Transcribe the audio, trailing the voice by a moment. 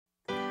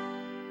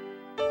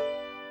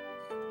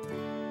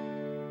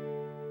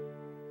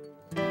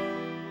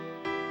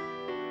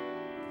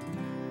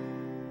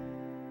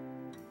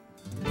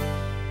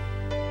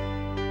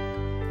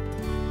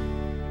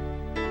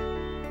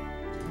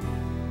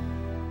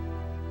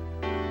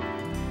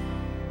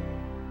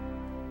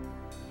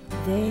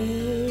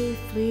They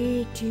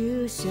flee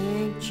to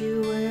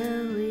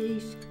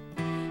sanctuaries,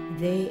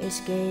 they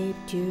escape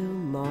to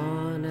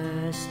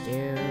monasteries,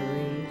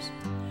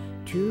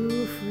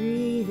 to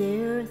free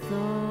their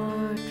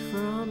thought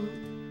from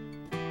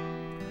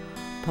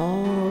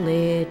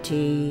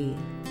polity.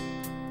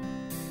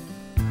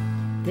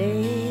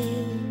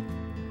 They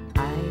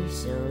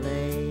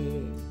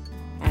isolate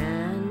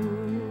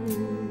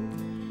and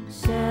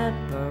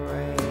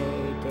separate.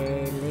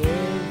 They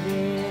live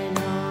in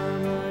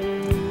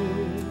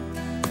harmony,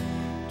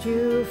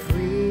 to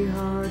free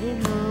heart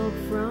and hope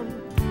from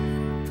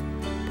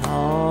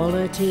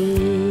polity.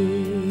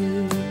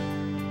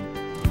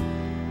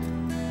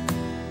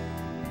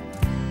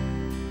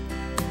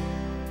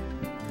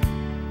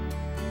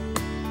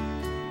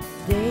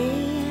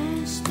 They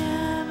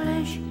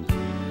establish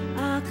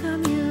a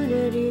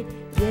community,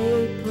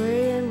 they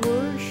pray and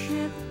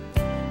worship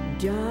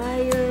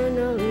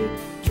diurnally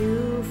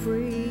to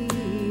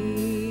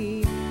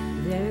free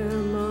their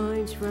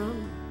minds from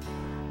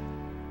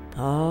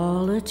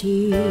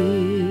polity.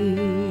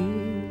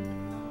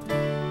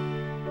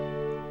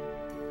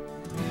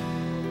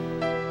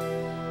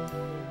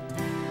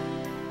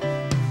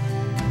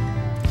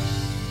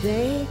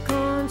 They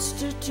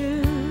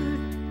constitute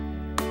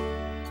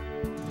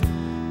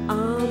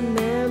a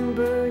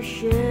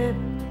membership.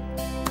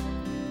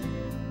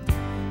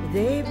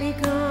 They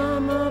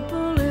become a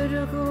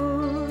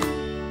political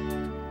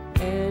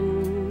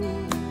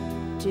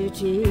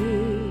entity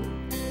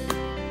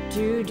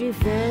to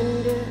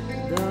defend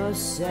the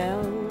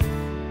self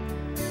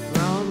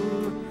from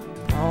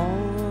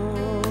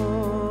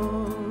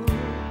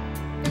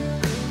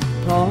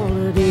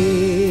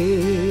polity.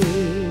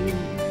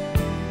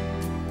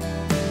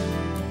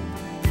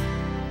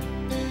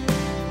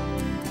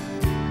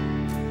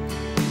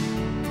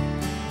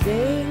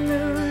 They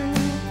learn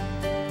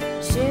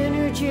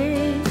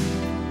synergy,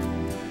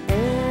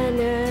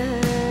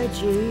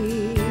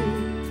 energy.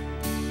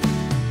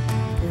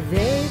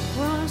 They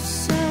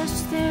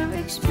process their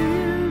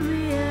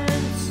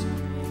experience.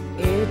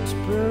 It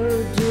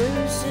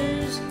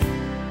produces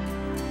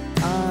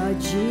a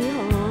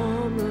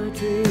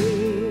geometry,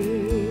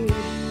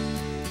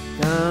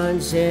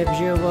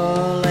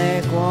 conceptual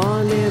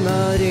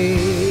equanimity.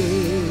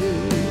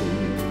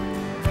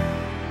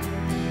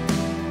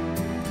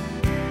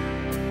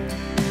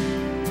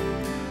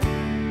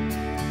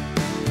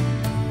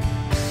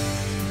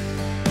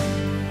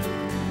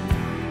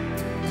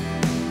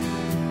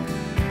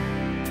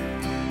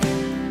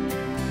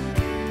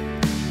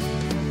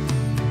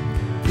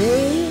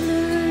 They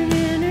learn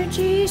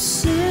energy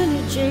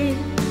synergy,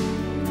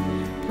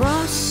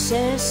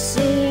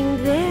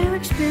 processing their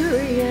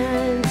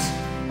experience.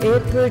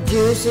 It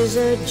produces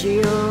a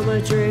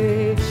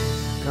geometry,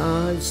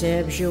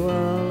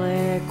 conceptual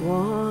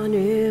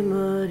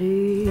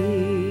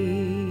equanimity.